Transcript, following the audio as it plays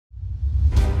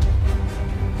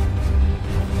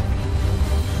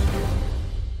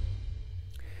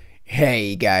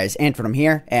Hey guys, AntVenom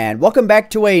here, and welcome back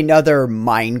to another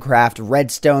Minecraft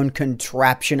Redstone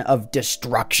contraption of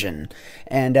destruction.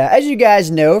 And as you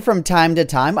guys know, from time to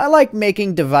time, I like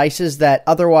making devices that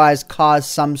otherwise cause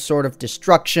some sort of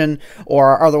destruction, or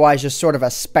are otherwise just sort of a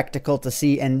spectacle to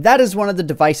see, and that is one of the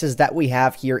devices that we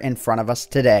have here in front of us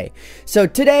today. So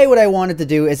today what I wanted to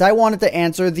do is I wanted to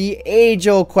answer the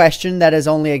age-old question that has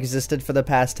only existed for the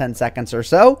past 10 seconds or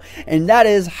so, and that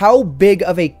is, how big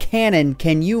of a cannon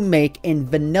can you make in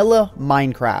vanilla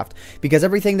Minecraft? Because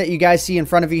everything that you guys see in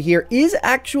front of you here is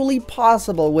actually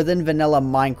possible within vanilla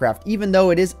Minecraft, even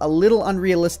though it is a little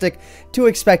unrealistic to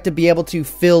expect to be able to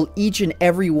fill each and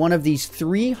every one of these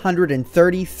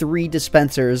 333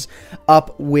 dispensers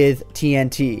up with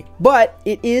TNT. But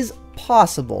it is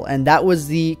possible, and that was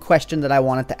the question that I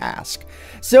wanted to ask.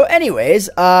 So anyways,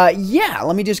 yeah,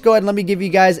 let me just go ahead and let me give you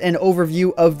guys an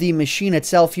overview of the machine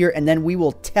itself here, and then we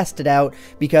will test it out,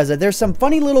 because there's some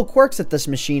funny little quirks that this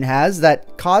machine has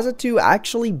that cause it to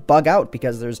actually bug out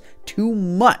because there's too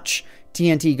much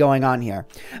TNT going on here.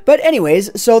 But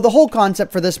anyways, so the whole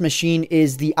concept for this machine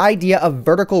is the idea of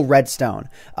vertical redstone.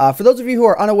 For those of you who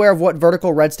are unaware of what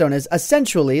vertical redstone is,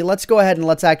 essentially, let's go ahead and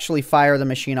let's actually fire the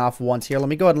machine off once here. Let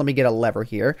me go ahead and let me get a lever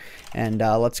here, and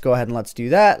let's go ahead and let's do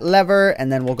that lever, and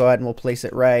then we'll go ahead and we'll place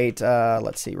it right,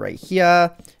 let's see, right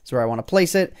here is where I want to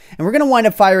place it, and we're going to wind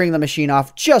up firing the machine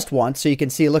off just once, so you can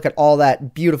see, look at all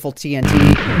that beautiful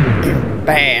TNT.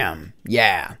 Bam!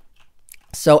 Yeah.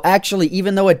 So actually,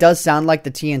 even though it does sound like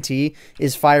the TNT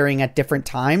is firing at different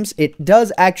times, it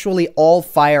does actually all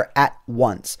fire at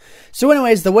once. So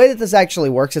anyways, the way that this actually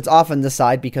works, it's off on the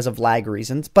side because of lag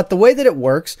reasons, but the way that it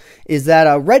works is that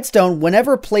redstone,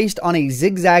 whenever placed on a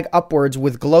zigzag upwards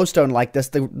with glowstone like this,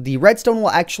 the redstone will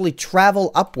actually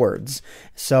travel upwards.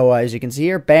 So as you can see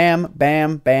here, bam,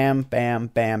 bam, bam, bam,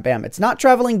 bam, bam. It's not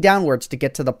traveling downwards to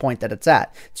get to the point that it's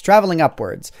at. It's traveling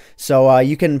upwards. So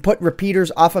you can put repeaters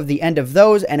off of the end of those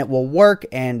and it will work,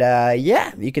 and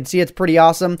yeah, you can see it's pretty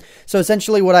awesome. So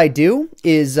essentially what I do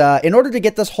is, in order to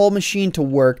get this whole machine to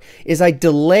work, is I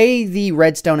delay the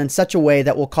redstone in such a way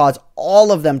that will cause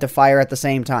all of them to fire at the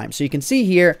same time. So you can see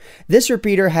here, this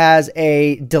repeater has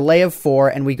a delay of 4,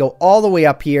 and we go all the way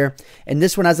up here, and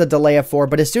this one has a delay of 4,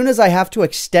 but as soon as I have to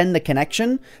extend the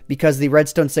connection, because the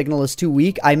redstone signal is too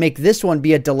weak, I make this one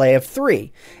be a delay of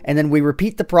 3, and then we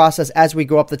repeat the process as we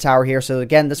go up the tower here. So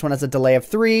again, this one has a delay of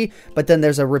 3, but then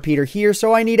there's a repeater here,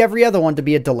 so I need every other one to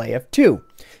be a delay of 2.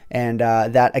 And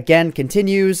that again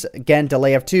continues, again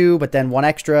delay of 2, but then 1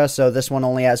 extra, so this one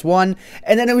only has 1.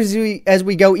 And then as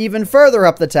we go even further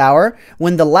up the tower,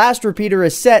 when the last repeater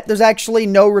is set, there's actually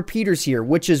no repeaters here,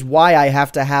 which is why I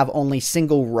have to have only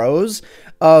single rows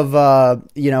of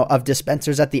of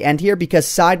dispensers at the end here, because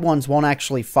side ones won't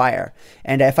actually fire.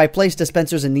 And if I place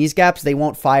dispensers in these gaps, they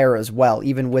won't fire as well,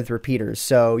 even with repeaters.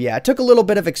 So yeah, it took a little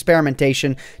bit of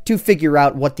experimentation to figure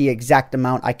out what the exact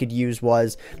amount I could use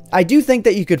was. I do think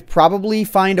that you could probably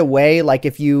find a way, like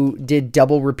if you did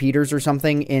double repeaters or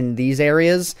something in these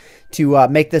areas, to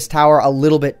make this tower a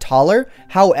little bit taller.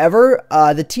 However,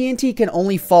 the TNT can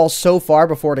only fall so far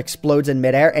before it explodes in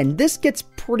midair, and this gets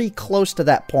pretty close to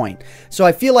that point. So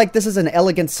I feel like this is an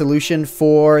elegant solution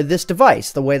for this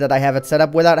device, the way that I have it set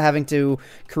up, without having to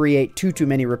create too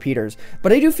many repeaters.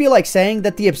 But I do feel like saying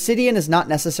that the obsidian is not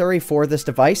necessary for this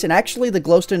device, and actually the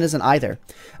glowstone isn't either.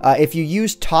 If you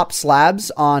use top slabs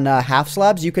on half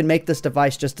slabs, you can make this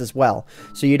device just as well.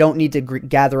 So you don't need to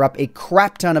gather up a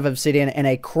crap ton of obsidian and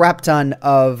a crap ton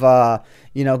of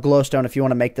glowstone if you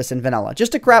want to make this in vanilla.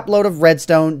 Just a crap load of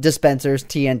redstone, dispensers,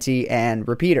 TNT, and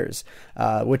repeaters,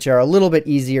 which are a little bit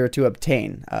easier to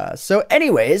obtain. So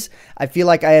anyways, I feel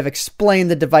like I have explained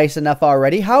the device enough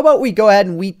already. How about we go ahead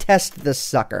and we test this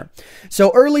sucker?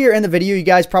 So earlier in the video, you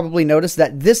guys probably noticed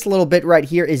that this little bit right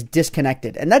here is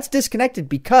disconnected, and that's disconnected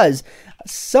because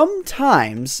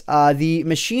sometimes the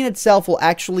machine itself will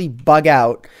actually bug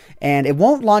out, and it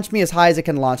won't launch me as high as it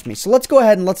can launch me. So let's go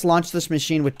ahead and let's launch this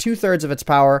machine with 2/3 of its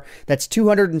power. That's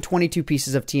 222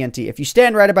 pieces of TNT. If you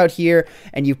stand right about here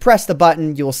and you press the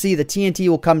button, you'll see the TNT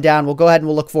will come down. We'll go ahead and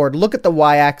we'll look forward. Look at the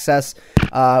y-axis.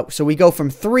 So we go from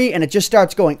 3, and it just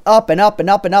starts going up and up and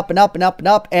up and up and up and up and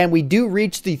up, and we do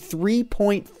reach the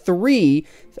 3.3,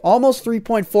 almost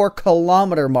 3.4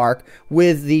 kilometer mark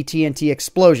with the TNT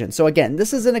explosion. So again,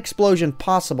 this is an explosion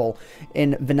possible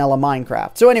in vanilla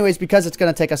Minecraft. So anyways, because it's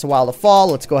going to take us a while to fall,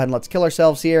 let's go ahead and let's kill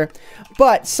ourselves here.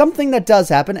 But something that does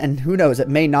happen, and who knows, it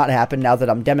may not happen now that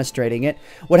I'm demonstrating it.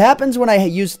 What happens when I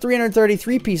use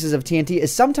 333 pieces of TNT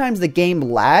is sometimes the game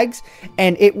lags,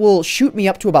 and it will shoot me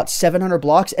up to about 700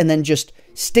 blocks and then just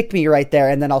stick me right there,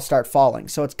 and then I'll start falling.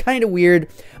 So it's kind of weird,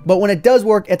 but when it does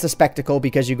work, it's a spectacle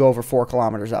because you go over 4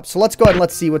 kilometers up. So let's go ahead and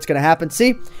let's see what's going to happen.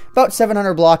 See, about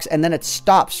 700 blocks, and then it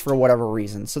stops for whatever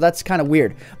reason. So that's kind of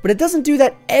weird, but it doesn't do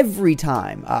that every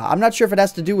time. I'm not sure if it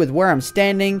has to do with where I'm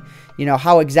standing, you know,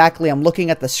 how exactly I'm looking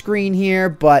at the screen here,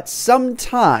 but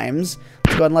sometimes...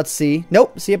 Let's go ahead and let's see.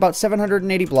 Nope, see, about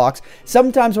 780 blocks.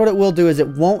 Sometimes what it will do is it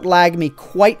won't lag me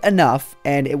quite enough,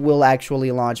 and it will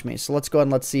actually launch me. So let's go ahead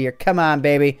and let's see here. Come on,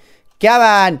 baby. Come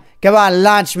on. Come on,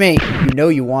 launch me. You know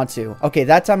you want to. Okay,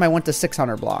 that time I went to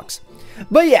 600 blocks.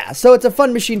 But yeah, so it's a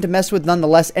fun machine to mess with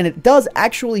nonetheless, and it does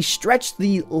actually stretch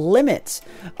the limits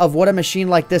of what a machine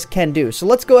like this can do. So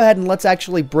let's go ahead and let's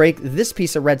actually break this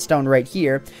piece of redstone right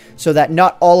here so that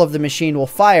not all of the machine will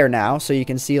fire now. So you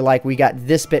can see, like, we got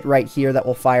this bit right here that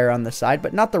will fire on the side,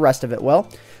 but not the rest of it will.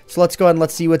 So let's go ahead and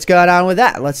let's see what's going on with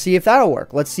that. Let's see if that'll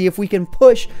work. Let's see if we can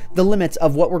push the limits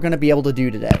of what we're going to be able to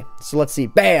do today. So let's see.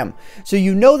 Bam! So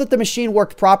you know that the machine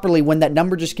worked properly when that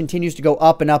number just continues to go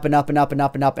up and up and up and up and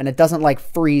up and up, and it doesn't like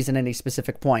freeze in any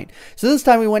specific point. So this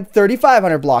time we went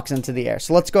 3,500 blocks into the air.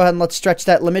 So let's go ahead and let's stretch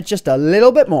that limit just a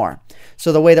little bit more.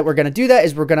 So the way that we're going to do that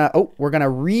is we're going to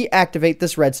reactivate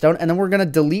this redstone, and then we're going to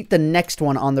delete the next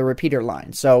one on the repeater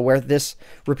line. So where this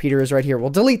repeater is right here, we'll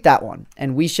delete that one,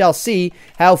 and we shall see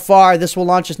how far this will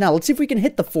launch us now. Let's see if we can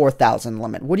hit the 4,000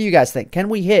 limit. What do you guys think? Can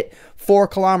we hit 4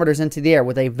 kilometers into the air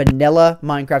with a vanilla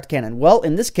Minecraft cannon? Well,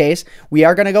 in this case, we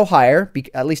are going to go higher,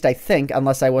 at least I think,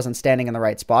 unless I wasn't standing in the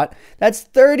right spot. That's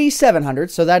 3,700,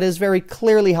 so that is very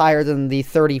clearly higher than the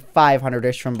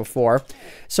 3,500-ish from before.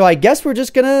 So I guess we're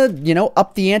just going to, you know,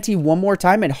 up the ante one more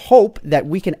time and hope that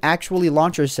we can actually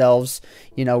launch ourselves,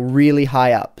 you know, really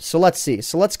high up. So let's see.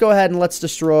 So let's go ahead and let's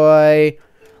destroy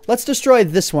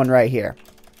this one right here.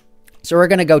 So we're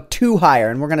going to go 2 higher,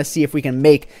 and we're going to see if we can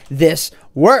make this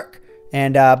work.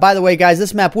 And by the way, guys,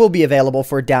 this map will be available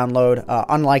for download,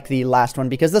 unlike the last one,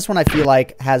 because this one I feel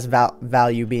like has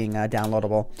value being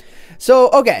downloadable. So,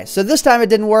 okay, so this time it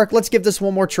didn't work. Let's give this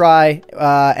one more try,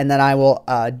 and then I will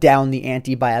down the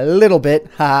ante by a little bit.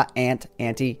 Ha, ant.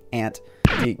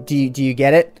 Do you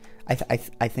get it?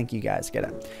 I think you guys get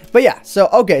it. But yeah, so,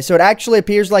 okay, so it actually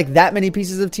appears like that many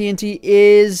pieces of TNT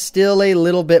is still a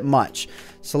little bit much.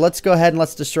 So let's go ahead and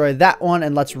let's destroy that one,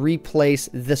 and let's replace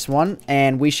this one,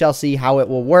 and we shall see how it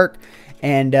will work.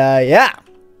 And yeah.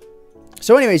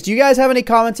 So anyways, do you guys have any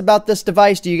comments about this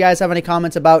device? Do you guys have any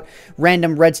comments about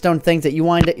random redstone things that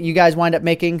you guys wind up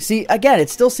making? See, again, it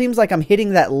still seems like I'm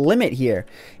hitting that limit here.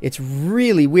 It's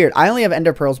really weird. I only have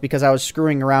ender pearls because I was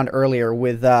screwing around earlier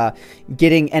with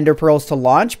getting ender pearls to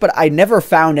launch, but I never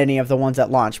found any of the ones that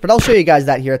launched. But I'll show you guys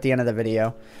that here at the end of the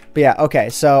video. But yeah, okay,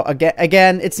 so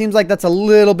again, it seems like that's a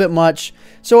little bit much.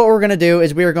 So what we're going to do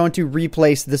is we are going to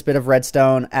replace this bit of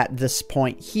redstone at this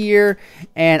point here.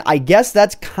 And I guess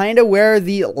that's kind of where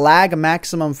the lag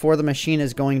maximum for the machine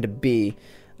is going to be.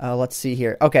 Let's see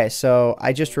here. Okay, so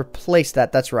I just replaced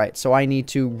that. That's right. So I need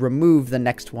to remove the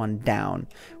next one down,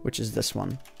 which is this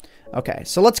one. Okay,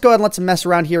 so let's go ahead and let's mess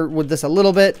around here with this a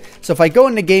little bit. So if I go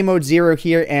into game mode 0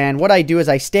 here, and what I do is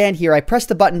I stand here, I press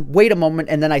the button, wait a moment,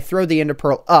 and then I throw the ender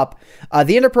pearl up.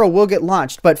 The ender pearl will get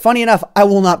launched, but funny enough, I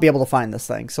will not be able to find this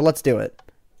thing. So let's do it.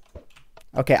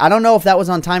 Okay, I don't know if that was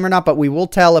on time or not, but we will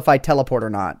tell if I teleport or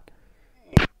not.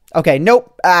 Okay,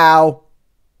 nope. Ow.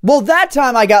 Well, that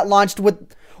time I got launched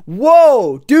with...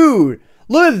 Whoa, dude.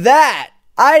 Look at that.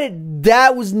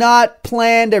 That was not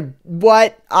planned or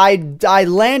what. I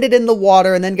landed in the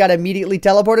water and then got immediately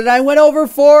teleported. I went over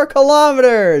 4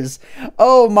 kilometers.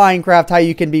 Oh, Minecraft, how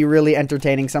you can be really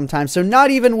entertaining sometimes. So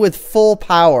not even with full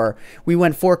power, we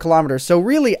went 4 kilometers. So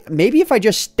really, maybe if I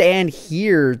just stand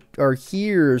here or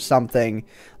here or something,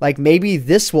 like maybe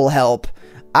this will help.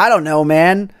 I don't know,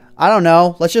 man. I don't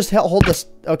know. Let's just hold this.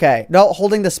 Okay. No,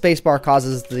 holding the spacebar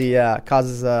causes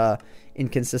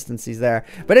inconsistencies there.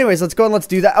 But anyways, let's go and let's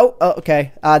do that. Oh,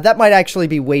 okay. That might actually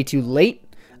be way too late.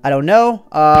 I don't know.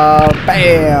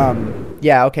 Bam.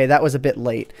 Yeah, okay. That was a bit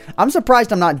late. I'm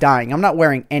surprised I'm not dying. I'm not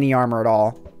wearing any armor at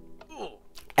all.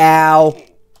 Ow.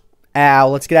 Ow.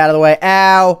 Let's get out of the way.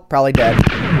 Ow. Probably dead.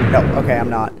 No, okay,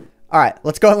 I'm not. All right,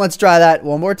 let's go and let's try that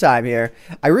one more time here.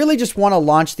 I really just want to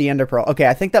launch the ender pearl. Okay,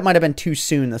 I think that might have been too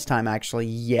soon this time, actually.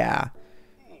 Yeah.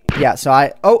 Yeah,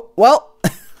 so oh, well.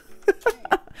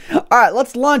 All right,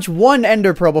 let's launch one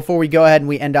ender pearl before we go ahead and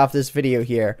we end off this video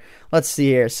here. Let's see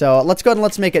here. So let's go ahead and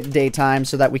let's make it daytime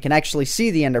so that we can actually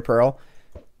see the ender pearl.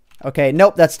 Okay,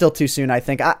 nope, that's still too soon, I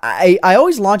think. I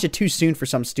always launch it too soon for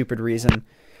some stupid reason.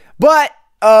 But...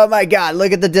 oh my god,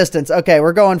 look at the distance. Okay,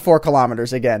 we're going 4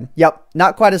 kilometers again. Yep,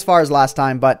 not quite as far as last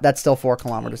time, but that's still 4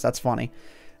 kilometers. That's funny.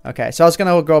 Okay, so I was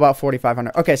going to go about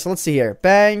 4,500. Okay, so let's see here.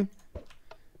 Bang.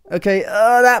 Okay,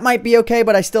 that might be okay,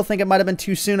 but I still think it might have been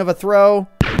too soon of a throw.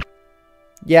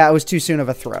 Yeah, it was too soon of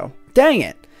a throw. Dang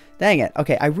it. Dang it.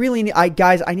 Okay, I really need...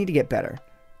 guys, I need to get better.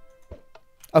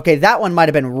 Okay, that one might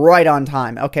have been right on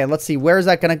time. Okay, let's see. Where is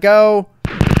that going to go?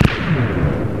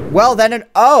 Well, then it...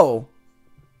 Oh!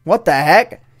 What the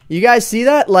heck? You guys see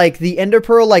that? Like, the Ender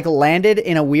Pearl, like, landed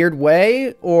in a weird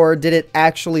way? Or did it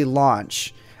actually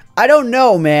launch? I don't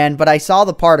know, man, but I saw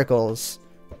the particles.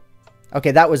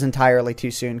 Okay, that was entirely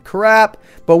too soon. Crap.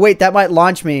 But wait, that might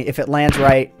launch me if it lands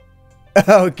right.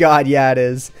 Oh, God, yeah, it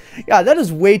is. God, that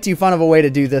is way too fun of a way to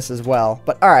do this as well.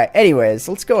 But, alright, anyways,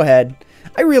 let's go ahead.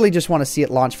 I really just want to see it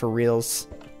launch for reals.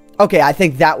 Okay, I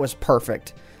think that was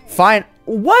perfect. Fine.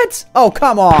 What? Oh,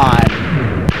 come on.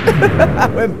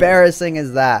 How embarrassing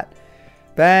is that?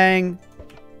 Bang.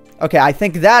 Okay, I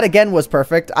think that again was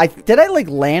perfect. Did I like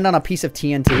land on a piece of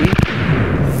TNT?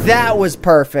 That was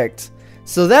perfect.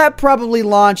 So that probably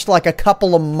launched like a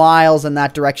couple of miles in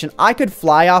that direction. I could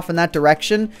fly off in that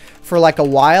direction for like a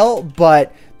while,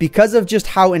 but because of just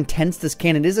how intense this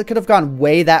cannon is, it could have gone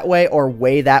way that way or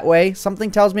way that way.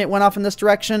 Something tells me it went off in this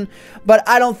direction, but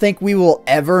I don't think we will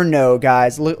ever know,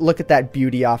 guys. Look at that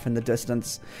beauty off in the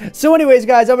distance. So anyways,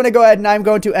 guys, I'm going to go ahead and I'm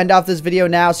going to end off this video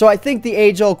now. So I think the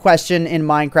age-old question in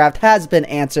Minecraft has been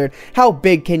answered. How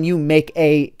big can you make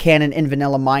a cannon in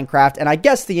vanilla Minecraft? And I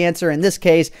guess the answer in this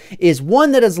case is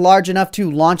one that is large enough to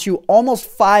launch you almost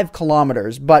 5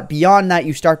 kilometers. But beyond that,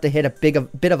 you start to hit a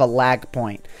bit of a lag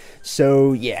point.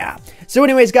 So, yeah. So,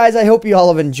 anyways, guys, I hope you all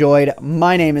have enjoyed.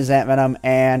 My name is AntVenom,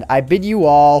 and I bid you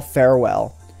all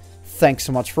farewell. Thanks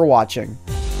so much for watching.